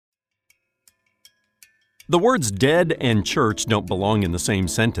The words dead and church don't belong in the same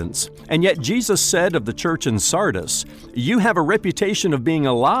sentence, and yet Jesus said of the church in Sardis, "You have a reputation of being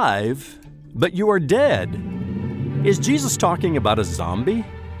alive, but you are dead." Is Jesus talking about a zombie?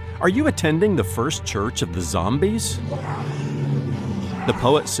 Are you attending the first church of the zombies? The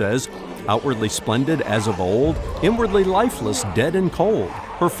poet says, "Outwardly splendid as of old, inwardly lifeless, dead and cold.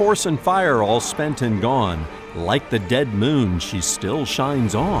 Her force and fire all spent and gone. Like the dead moon, she still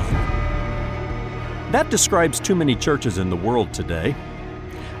shines on." That describes too many churches in the world today.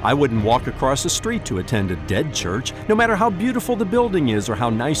 I wouldn't walk across the street to attend a dead church, no matter how beautiful the building is or how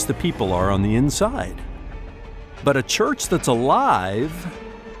nice the people are on the inside. But a church that's alive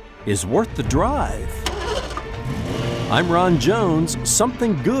is worth the drive. I'm Ron Jones.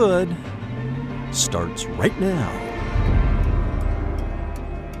 Something Good starts right now.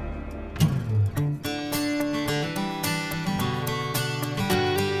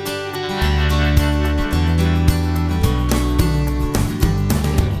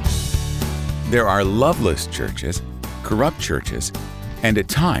 There are loveless churches, corrupt churches, and at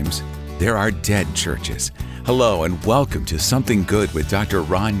times, there are dead churches. Hello and welcome to Something Good with Dr.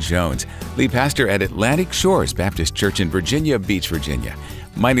 Ron Jones, lead pastor at Atlantic Shores Baptist Church in Virginia Beach, Virginia.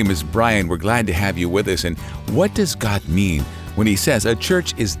 My name is Brian. We're glad to have you with us. And what does God mean when He says a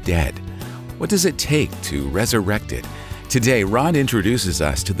church is dead? What does it take to resurrect it? Today, Ron introduces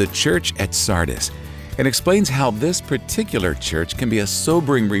us to the church at Sardis and explains how this particular church can be a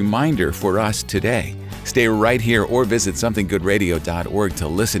sobering reminder for us today. Stay right here or visit somethinggoodradio.org to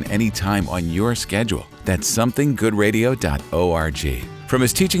listen anytime on your schedule. That's somethinggoodradio.org. From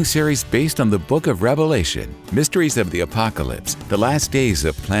his teaching series based on the book of Revelation, Mysteries of the Apocalypse, the last days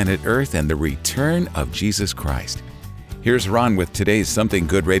of planet Earth, and the return of Jesus Christ. Here's Ron with today's Something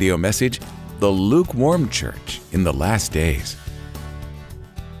Good Radio message, The Lukewarm Church in the Last Days.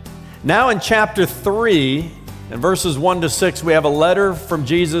 Now in chapter 3, in verses 1 to 6, we have a letter from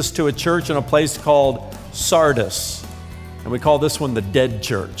Jesus to a church in a place called Sardis. And we call this one the dead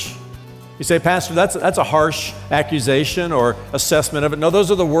church. You say, Pastor, that's a harsh accusation or assessment of it. No,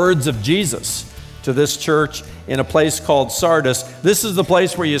 those are the words of Jesus to this church in a place called Sardis. This is the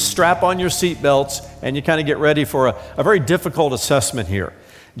place where you strap on your seatbelts and you kind of get ready for a very difficult assessment here.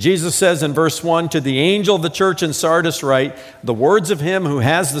 Jesus says in verse 1, "To the angel of the church in Sardis write, the words of him who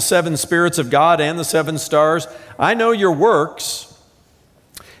has the 7 spirits of God and the 7 stars. I know your works.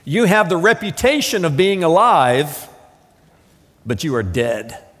 You have the reputation of being alive, but you are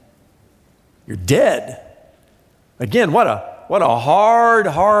dead." You're dead. Again, what a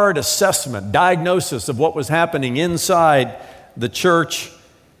hard assessment, diagnosis of what was happening inside the church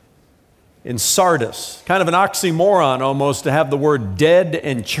in Sardis. Kind of an oxymoron almost to have the word dead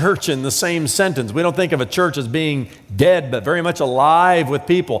and church in the same sentence. We don't think of a church as being dead, but very much alive with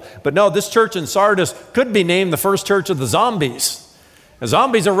people. But no, this church in Sardis could be named the first church of the zombies. The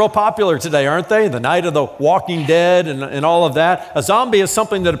zombies are real popular today, aren't they? The Night of the Walking Dead and all of that. A zombie is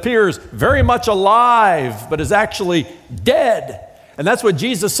something that appears very much alive, but is actually dead. And that's what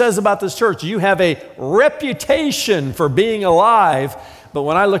Jesus says about this church. You have a reputation for being alive, but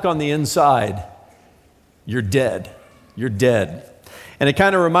when I look on the inside, you're dead. You're dead. And it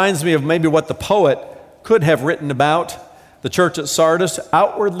kind of reminds me of maybe what the poet could have written about the church at Sardis.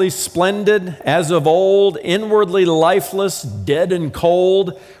 Outwardly splendid as of old, inwardly lifeless, dead and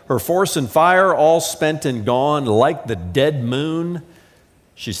cold. Her force and fire all spent and gone. Like the dead moon,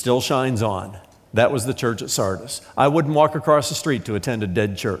 she still shines on. That was the church at Sardis. I wouldn't walk across the street to attend a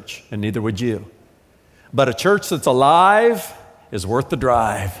dead church, and neither would you. But a church that's alive is worth the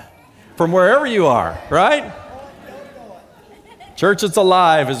drive from wherever you are, right? Church that's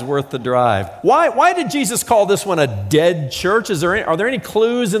alive is worth the drive. Why did Jesus call this one a dead church? Are there any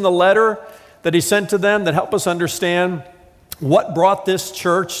clues in the letter that he sent to them that help us understand what brought this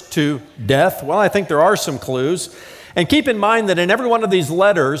church to death? Well, I think there are some clues. And keep in mind that in every one of these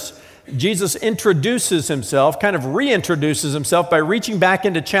letters, Jesus introduces himself, kind of reintroduces himself by reaching back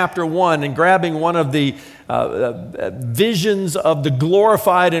into chapter 1 and grabbing one of the visions of the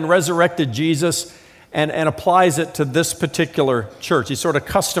glorified and resurrected Jesus and applies it to this particular church. He sort of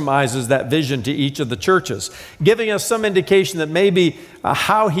customizes that vision to each of the churches, giving us some indication that maybe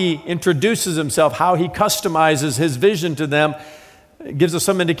how he introduces himself, how he customizes his vision to them, gives us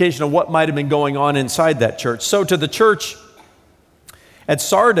some indication of what might have been going on inside that church. So to the church at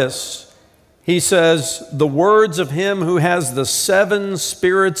Sardis, he says, the words of him who has the 7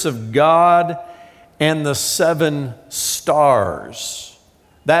 spirits of God and the 7 stars.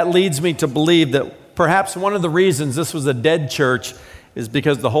 That leads me to believe that perhaps one of the reasons this was a dead church is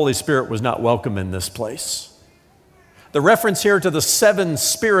because the Holy Spirit was not welcome in this place. The reference here to the seven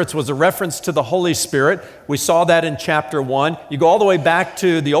spirits was a reference to the Holy Spirit. We saw that in chapter 1. You go all the way back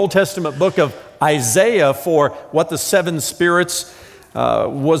to the Old Testament book of Isaiah for what the seven spirits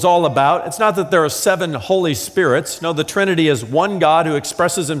was all about. It's not that there are seven Holy Spirits. No, the Trinity is one God who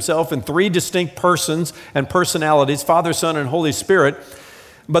expresses himself in three distinct persons and personalities, Father, Son, and Holy Spirit.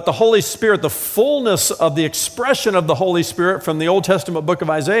 But the Holy Spirit, the fullness of the expression of the Holy Spirit from the Old Testament book of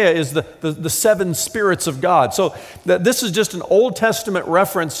Isaiah is the seven spirits of God. So this is just an Old Testament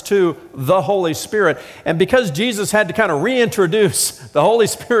reference to the Holy Spirit. And because Jesus had to kind of reintroduce the Holy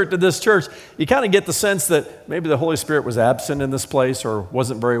Spirit to this church, you kind of get the sense that maybe the Holy Spirit was absent in this place or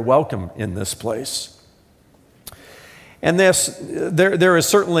wasn't very welcome in this place. And there is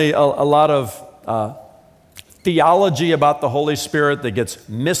certainly a lot of theology about the Holy Spirit that gets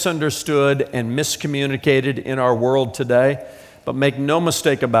misunderstood and miscommunicated in our world today. But make no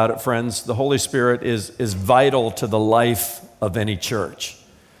mistake about it, friends, the Holy Spirit is vital to the life of any church.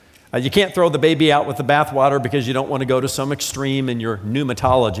 You can't throw the baby out with the bathwater because you don't want to go to some extreme in your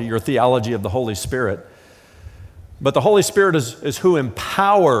pneumatology, your theology of the Holy Spirit. But the Holy Spirit is who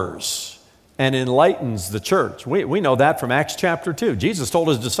empowers and enlightens the church. We know that from Acts chapter 2. Jesus told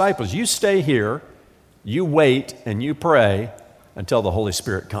his disciples, you stay here, you wait and you pray until the Holy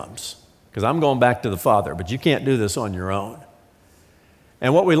Spirit comes, because I'm going back to the Father, but you can't do this on your own.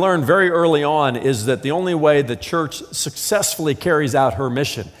 And what we learned very early on is that the only way the church successfully carries out her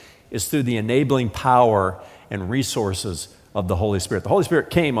mission is through the enabling power and resources of the Holy Spirit. The Holy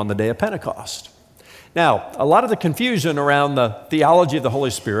Spirit came on the day of Pentecost. Now, a lot of the confusion around the theology of the Holy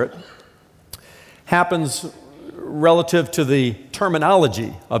Spirit happens relative to the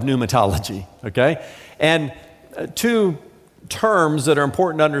terminology of pneumatology, okay? And two terms that are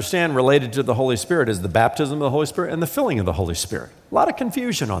important to understand related to the Holy Spirit is the baptism of the Holy Spirit and the filling of the Holy Spirit. A lot of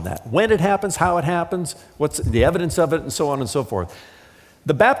confusion on that. When it happens, how it happens, what's the evidence of it, and so on and so forth.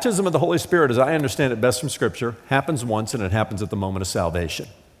 The baptism of the Holy Spirit, as I understand it best from Scripture, happens once, and it happens at the moment of salvation.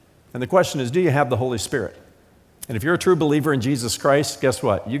 And the question is, do you have the Holy Spirit? And if you're a true believer in Jesus Christ, guess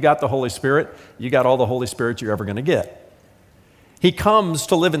what? You got the Holy Spirit. You got all the Holy Spirit you're ever going to get. He comes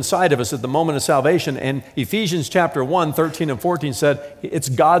to live inside of us at the moment of salvation. And Ephesians chapter 1, 13 and 14 said it's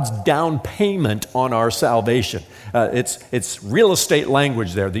God's down payment on our salvation. It's real estate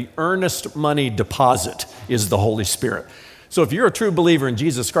language there. The earnest money deposit is the Holy Spirit. So if you're a true believer in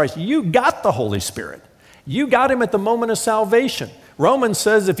Jesus Christ, you got the Holy Spirit. You got him at the moment of salvation. Romans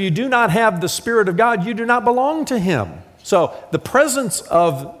says if you do not have the Spirit of God, you do not belong to him. So the presence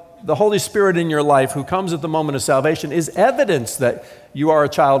of the Holy Spirit in your life who comes at the moment of salvation is evidence that you are a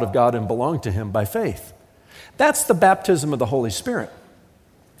child of God and belong to him by faith. That's the baptism of the Holy Spirit.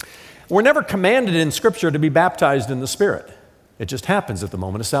 We're never commanded in Scripture to be baptized in the Spirit. It just happens at the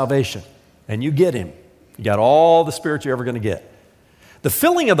moment of salvation. And you get him. You got all the Spirit you're ever going to get. The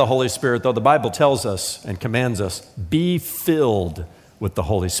filling of the Holy Spirit, though, the Bible tells us and commands us, be filled with the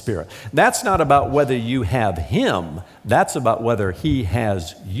Holy Spirit. That's not about whether you have him. That's about whether he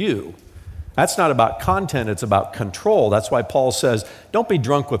has you. That's not about content. It's about control. That's why Paul says, don't be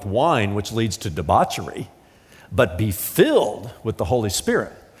drunk with wine, which leads to debauchery, but be filled with the Holy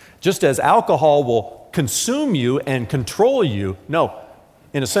Spirit. Just as alcohol will consume you and control you, no,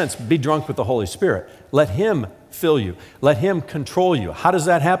 in a sense, be drunk with the Holy Spirit. Let him fill you. Let him control you. How does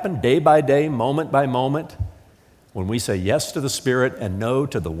that happen? Day by day, moment by moment. When we say yes to the Spirit and no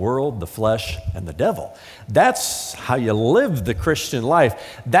to the world, the flesh, and the devil. That's how you live the Christian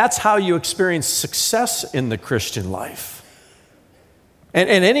life. That's how you experience success in the Christian life. And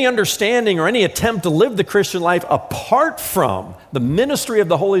any understanding or any attempt to live the Christian life apart from the ministry of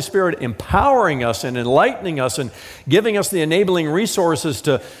the Holy Spirit empowering us and enlightening us and giving us the enabling resources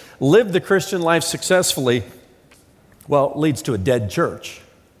to live the Christian life successfully, well, leads to a dead church.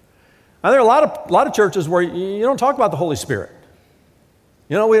 Now, there are a lot of churches where you don't talk about the Holy Spirit.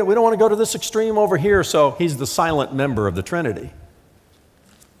 You know, we don't want to go to this extreme over here, so he's the silent member of the Trinity.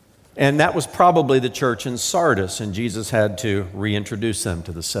 And that was probably the church in Sardis, and Jesus had to reintroduce them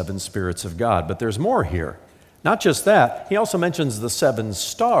to the seven spirits of God. But there's more here. Not just that, he also mentions the seven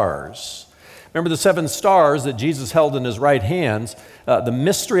stars. Remember the seven stars that Jesus held in his right hands? The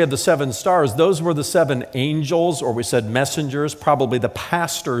mystery of the seven stars, those were the seven angels, or we said messengers, probably the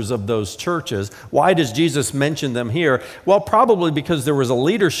pastors of those churches. Why does Jesus mention them here? Well, probably because there was a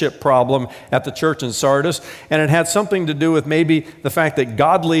leadership problem at the church in Sardis, and it had something to do with maybe the fact that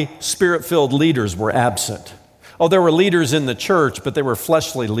godly, spirit-filled leaders were absent. Oh, there were leaders in the church, but they were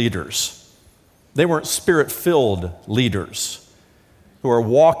fleshly leaders. They weren't spirit-filled leaders who are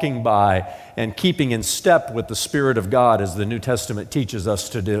walking by and keeping in step with the Spirit of God as the New Testament teaches us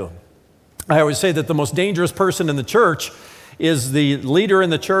to do. I always say that the most dangerous person in the church is the leader in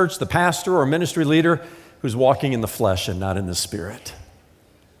the church, the pastor or ministry leader, who's walking in the flesh and not in the spirit.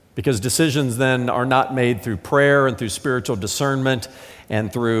 Because decisions then are not made through prayer and through spiritual discernment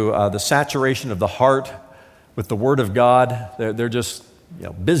and through the saturation of the heart with the Word of God. They're just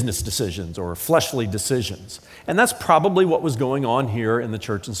business decisions or fleshly decisions. And that's probably what was going on here in the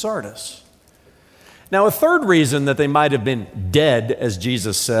church in Sardis. Now, a third reason that they might have been dead, as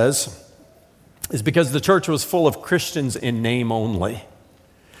Jesus says, is because the church was full of Christians in name only.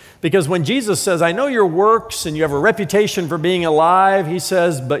 Because when Jesus says, I know your works and you have a reputation for being alive, he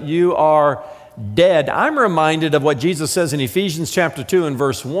says, but you are dead. I'm reminded of what Jesus says in Ephesians chapter 2 and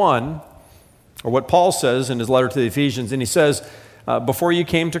verse 1, or what Paul says in his letter to the Ephesians, and he says, before you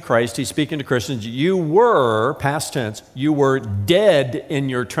came to Christ, he's speaking to Christians, you were, past tense, you were dead in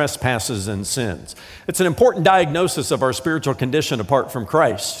your trespasses and sins. It's an important diagnosis of our spiritual condition apart from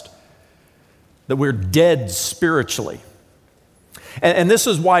Christ, that we're dead spiritually. And this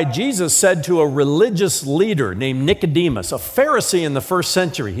is why Jesus said to a religious leader named Nicodemus, a Pharisee in the first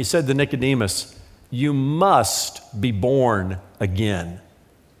century, he said to Nicodemus, you must be born again.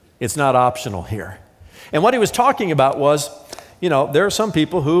 It's not optional here. And what he was talking about was, there are some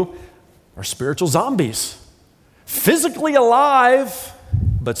people who are spiritual zombies, physically alive,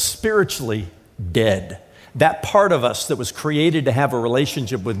 but spiritually dead. That part of us that was created to have a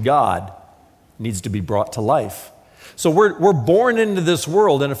relationship with God needs to be brought to life. So we're born into this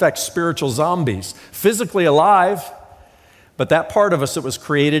world, in effect, spiritual zombies, physically alive, but that part of us that was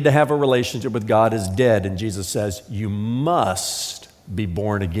created to have a relationship with God is dead. And Jesus says, you must be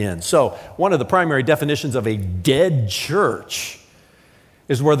born again. So one of the primary definitions of a dead church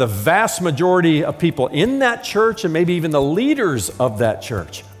is where the vast majority of people in that church, and maybe even the leaders of that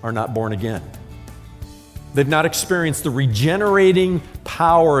church, are not born again. They've not experienced the regenerating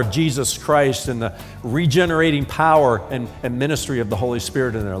power of Jesus Christ and the regenerating power and ministry of the Holy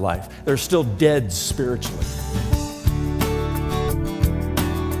Spirit in their life. They're still dead spiritually.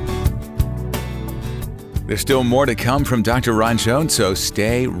 There's still more to come from Dr. Ron Jones, so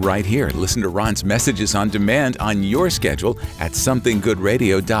stay right here. Listen to Ron's messages on demand on your schedule at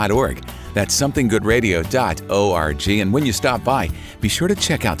somethinggoodradio.org. That's somethinggoodradio.org. And when you stop by, be sure to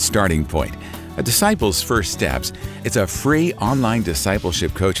check out Starting Point, A Disciple's First Steps. It's a free online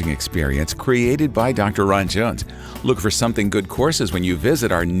discipleship coaching experience created by Dr. Ron Jones. Look for Something Good courses when you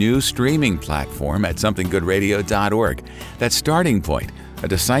visit our new streaming platform at somethinggoodradio.org. That's Starting Point, A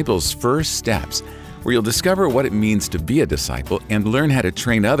Disciple's First Steps, where you'll discover what it means to be a disciple and learn how to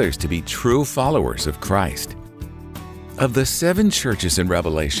train others to be true followers of Christ. Of the 7 churches in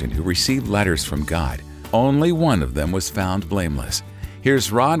Revelation who received letters from God, only one of them was found blameless.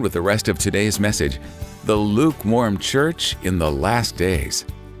 Here's Ron with the rest of today's message, The Lukewarm Church in the Last Days.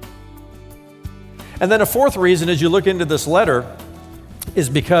 And then a fourth reason as you look into this letter is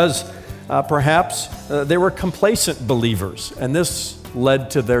because perhaps they were complacent believers, and this led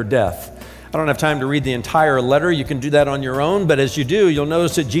to their death. I don't have time to read the entire letter. You can do that on your own, but as you do, you'll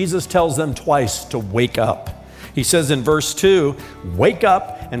notice that Jesus tells them twice to wake up. He says in verse 2, wake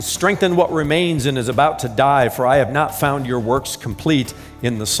up and strengthen what remains and is about to die, for I have not found your works complete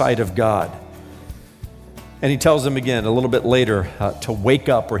in the sight of God. And he tells them again a little bit later to wake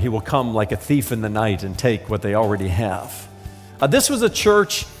up, or he will come like a thief in the night and take what they already have. This was a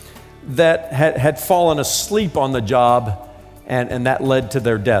church that had fallen asleep on the job, and that led to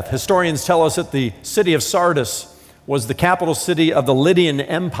their death. Historians tell us that the city of Sardis was the capital city of the Lydian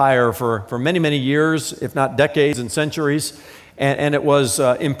Empire for many, many years, if not decades and centuries, and it was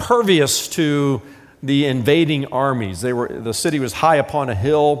impervious to the invading armies. The city was high upon a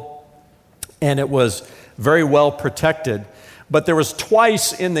hill, and it was very well protected. But there was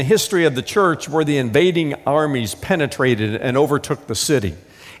twice in the history of the church where the invading armies penetrated and overtook the city.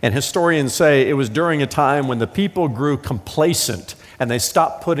 And historians say it was during a time when the people grew complacent and they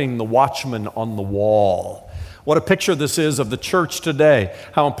stopped putting the watchman on the wall. What a picture this is of the church today,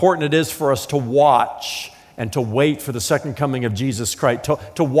 how important it is for us to watch and to wait for the second coming of Jesus Christ,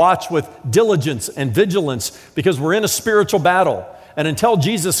 to watch with diligence and vigilance, because we're in a spiritual battle. And until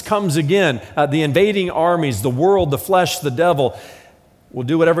Jesus comes again, the invading armies, the world, the flesh, the devil, will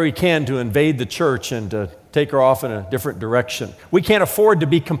do whatever he can to invade the church and to take her off in a different direction. We can't afford to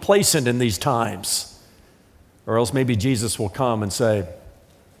be complacent in these times, or else maybe Jesus will come and say,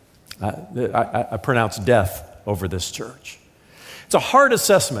 I pronounce death over this church. It's a hard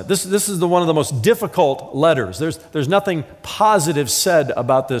assessment. This is one of the most difficult letters. There's nothing positive said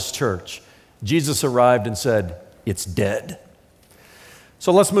about this church. Jesus arrived and said, it's dead.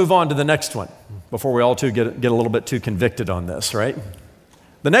 So let's move on to the next one before we all too get a little bit too convicted on this, right?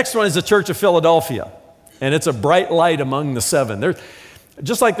 The next one is the Church of Philadelphia, and it's a bright light among the seven.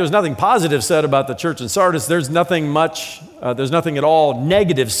 Just like there's nothing positive said about the church in Sardis, there's nothing at all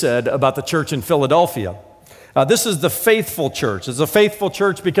negative said about the church in Philadelphia. This is the faithful church. It's a faithful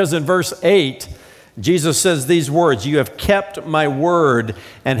church because in verse 8, Jesus says these words, "You have kept my word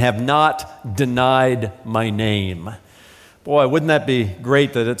and have not denied my name." Boy, wouldn't that be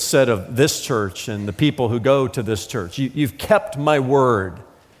great that it's said of this church and the people who go to this church. You've kept my word.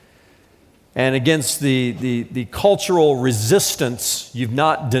 And against the cultural resistance, you've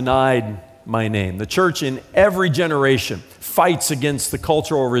not denied my name. The church in every generation fights against the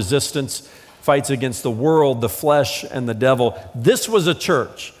cultural resistance, fights against the world, the flesh, and the devil. This was a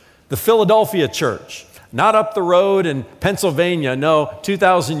church, the Philadelphia church, not up the road in Pennsylvania. No,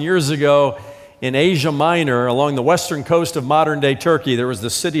 2,000 years ago in Asia Minor, along the western coast of modern-day Turkey, there was the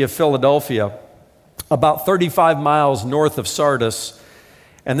city of Philadelphia, about 35 miles north of Sardis.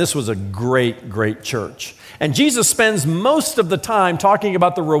 And this was a great, great church. And Jesus spends most of the time talking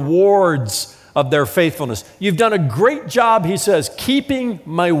about the rewards of their faithfulness. You've done a great job, he says, keeping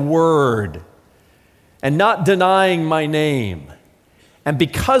my word and not denying my name. And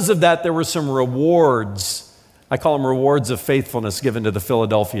because of that, there were some rewards. I call them rewards of faithfulness given to the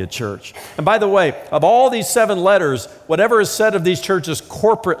Philadelphia church. And by the way, of all these 7 letters, whatever is said of these churches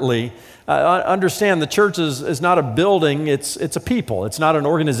corporately, understand the church is not a building, it's a people. It's not an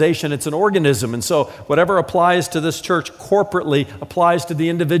organization, it's an organism. And so whatever applies to this church corporately applies to the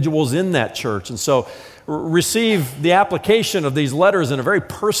individuals in that church. And so receive the application of these letters in a very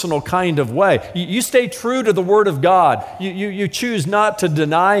personal kind of way. You stay true to the Word of God. You choose not to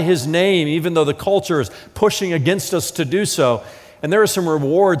deny His name, even though the culture is pushing against us to do so. And there are some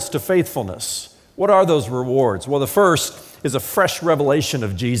rewards to faithfulness. What are those rewards? Well, the first is a fresh revelation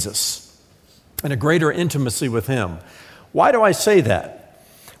of Jesus and a greater intimacy with Him. Why do I say that?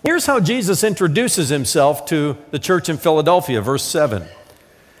 Here's how Jesus introduces Himself to the church in Philadelphia, verse 7.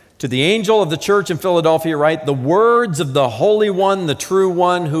 "To the angel of the church in Philadelphia write, the words of the Holy One, the true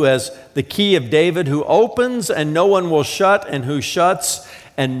One, who has the key of David, who opens and no one will shut, and who shuts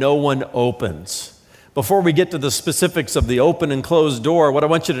and no one opens." Before we get to the specifics of the open and closed door, what I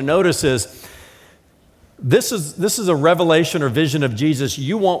want you to notice is this is a revelation or vision of Jesus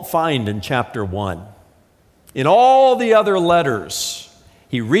you won't find in chapter 1. In all the other letters,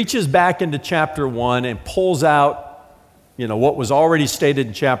 he reaches back into chapter 1 and pulls out what was already stated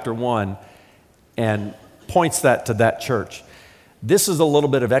in chapter 1 and points that to that church. This is a little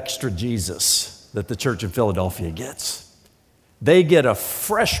bit of extra Jesus that the church in Philadelphia gets. They get a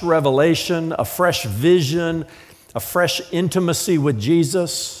fresh revelation, a fresh vision, a fresh intimacy with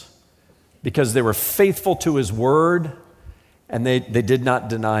Jesus because they were faithful to His word and they did not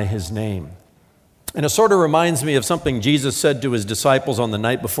deny His name. And it sort of reminds me of something Jesus said to His disciples on the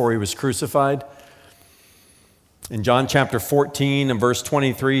night before He was crucified. In John chapter 14 and verse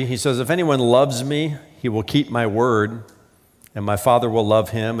 23, He says, "If anyone loves me, he will keep my word, and my Father will love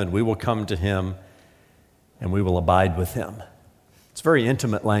him, and we will come to him, and we will abide with him." It's very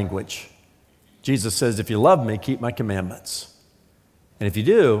intimate language. Jesus says, if you love me, keep my commandments. And if you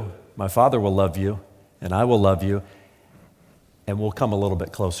do, my Father will love you, and I will love you, and we'll come a little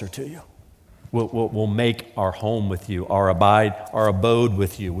bit closer to you. We'll make our home with you, our abode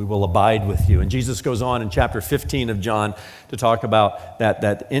with you. We will abide with you. And Jesus goes on in chapter 15 of John to talk about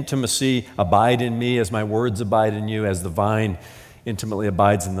that intimacy. Abide in me as my words abide in you, as the vine intimately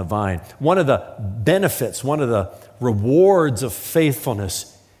abides in the vine. One of the benefits, one of the rewards of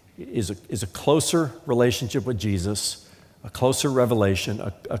faithfulness is a closer relationship with Jesus, a closer revelation,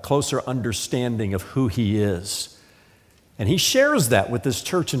 a closer understanding of who He is. And He shares that with this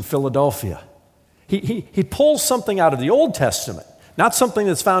church in Philadelphia. He pulls something out of the Old Testament, not something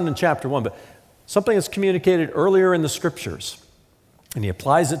that's found in chapter 1, but something that's communicated earlier in the Scriptures. And He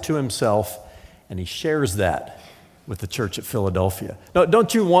applies it to Himself, and He shares that with the church at Philadelphia. Now,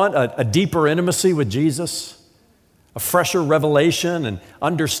 don't you want a deeper intimacy with Jesus? A fresher revelation and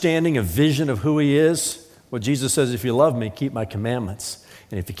understanding, a vision of who He is? Well, Jesus says, if you love me, keep my commandments.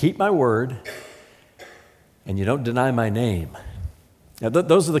 And if you keep my word, and you don't deny my name. Now,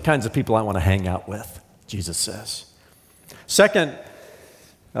 those are the kinds of people I want to hang out with, Jesus says. Second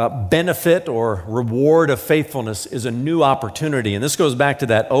benefit or reward of faithfulness is a new opportunity. And this goes back to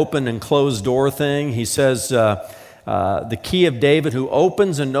that open and closed door thing. He says, the key of David, who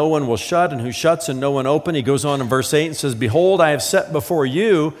opens and no one will shut, and who shuts and no one open. He goes on in verse 8 and says, behold, I have set before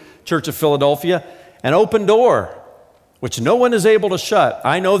you, Church of Philadelphia, an open door, which no one is able to shut.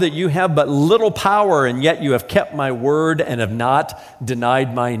 I know that you have but little power, and yet you have kept my word and have not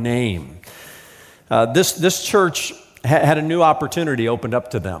denied my name. This church had a new opportunity opened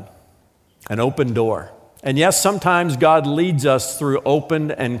up to them, an open door. And yes, sometimes God leads us through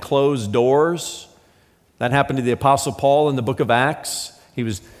opened and closed doors. That happened to the Apostle Paul in the book of Acts. He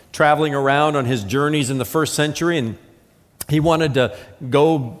was traveling around on his journeys in the first century, and he wanted to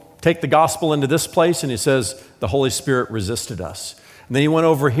go take the gospel into this place, and he says, the Holy Spirit resisted us. And then he went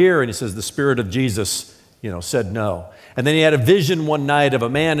over here, and he says, the Spirit of Jesus, said no. And then he had a vision one night of a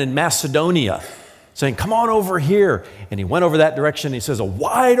man in Macedonia saying, come on over here. And he went over that direction. And he says, a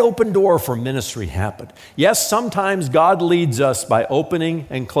wide open door for ministry happened. Yes, sometimes God leads us by opening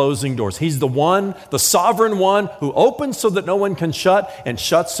and closing doors. He's the one, the sovereign one, who opens so that no one can shut and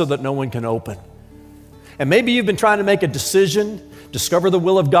shuts so that no one can open. And maybe you've been trying to make a decision, discover the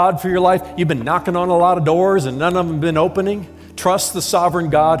will of God for your life. You've been knocking on a lot of doors and none of them have been opening. Trust the sovereign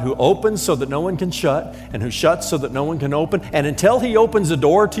God who opens so that no one can shut and who shuts so that no one can open. And until he opens a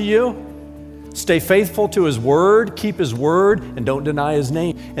door to you, stay faithful to his word, keep his word, and don't deny his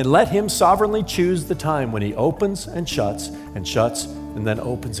name. And let him sovereignly choose the time when he opens and shuts and then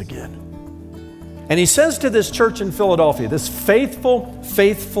opens again. And he says to this church in Philadelphia, this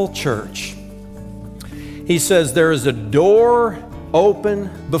faithful church, he says, there is a door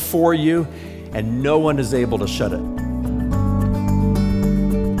open before you and no one is able to shut it.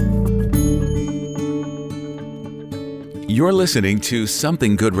 You're listening to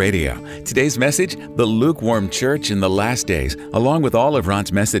Something Good Radio. Today's message, The Lukewarm Church in the Last Days, along with all of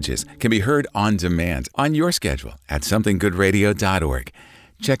Ron's messages, can be heard on demand on your schedule at somethinggoodradio.org.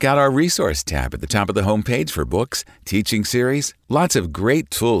 Check out our resource tab at the top of the homepage for books, teaching series, lots of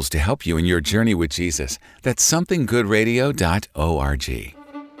great tools to help you in your journey with Jesus. That's somethinggoodradio.org.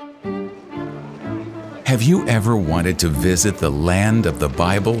 Have you ever wanted to visit the land of the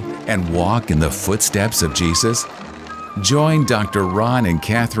Bible and walk in the footsteps of Jesus? Join Dr. Ron and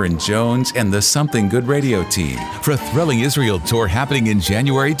Catherine Jones and the Something Good Radio team for a thrilling Israel tour happening in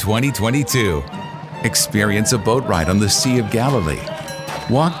January 2022. Experience a boat ride on the Sea of Galilee.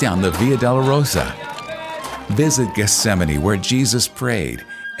 Walk down the Via Dolorosa. Visit Gethsemane where Jesus prayed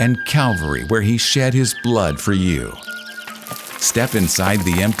and Calvary where he shed his blood for you. Step inside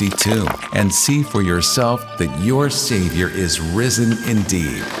the empty tomb and see for yourself that your Savior is risen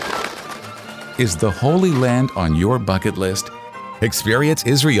indeed. Is the Holy Land on your bucket list? Experience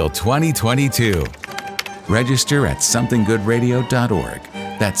Israel 2022. Register at somethinggoodradio.org.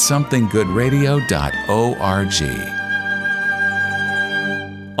 That's somethinggoodradio.org.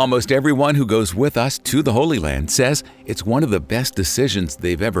 Almost everyone who goes with us to the Holy Land says it's one of the best decisions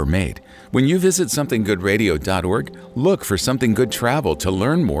they've ever made. When you visit somethinggoodradio.org, look for Something Good Travel to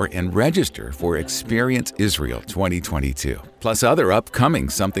learn more and register for Experience Israel 2022, plus other upcoming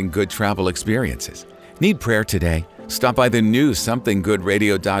Something Good travel experiences. Need prayer today? Stop by the new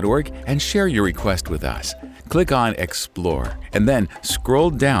somethinggoodradio.org and share your request with us. Click on Explore and then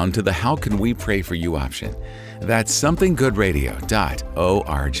scroll down to the How Can We Pray For You option. That's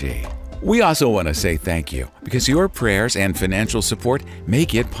somethinggoodradio.org. We also want to say thank you because your prayers and financial support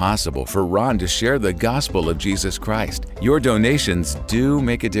make it possible for Ron to share the gospel of Jesus Christ. Your donations do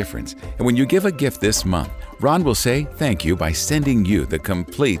make a difference. And when you give a gift this month, Ron will say thank you by sending you the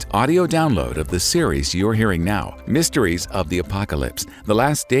complete audio download of the series you're hearing now, Mysteries of the Apocalypse, the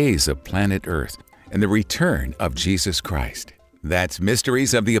Last Days of Planet Earth, and the Return of Jesus Christ. That's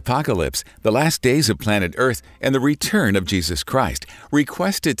Mysteries of the Apocalypse, the Last Days of Planet Earth, and the Return of Jesus Christ.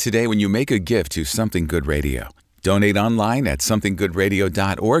 Request it today when you make a gift to Something Good Radio. Donate online at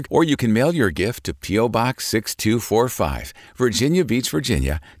somethinggoodradio.org, or you can mail your gift to P.O. Box 6245, Virginia Beach,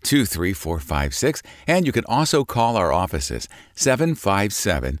 Virginia 23456, and you can also call our offices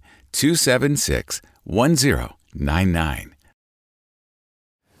 757-276-1099.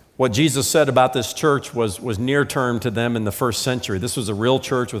 What Jesus said about this church was near term to them in the first century. This was a real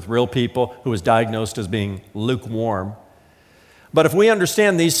church with real people who was diagnosed as being lukewarm. But if we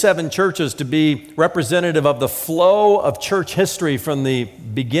understand these 7 churches to be representative of the flow of church history from the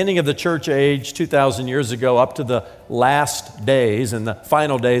beginning of the church age 2,000 years ago up to the last days and the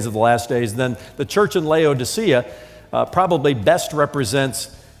final days of the last days, then the church in Laodicea probably best represents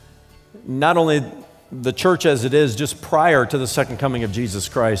not only the church as it is just prior to the second coming of Jesus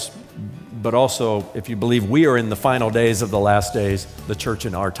Christ, but also, if you believe we are in the final days of the last days, the church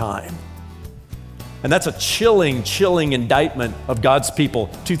in our time. And that's a chilling indictment of God's people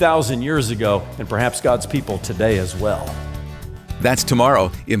 2,000 years ago, and perhaps God's people today as well. That's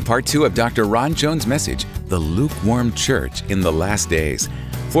tomorrow in part 2 of Dr. Ron Jones' message, The Lukewarm Church in the Last Days.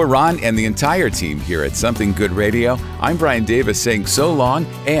 For Ron and the entire team here at Something Good Radio, I'm Brian Davis saying so long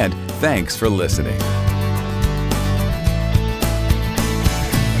and thanks for listening.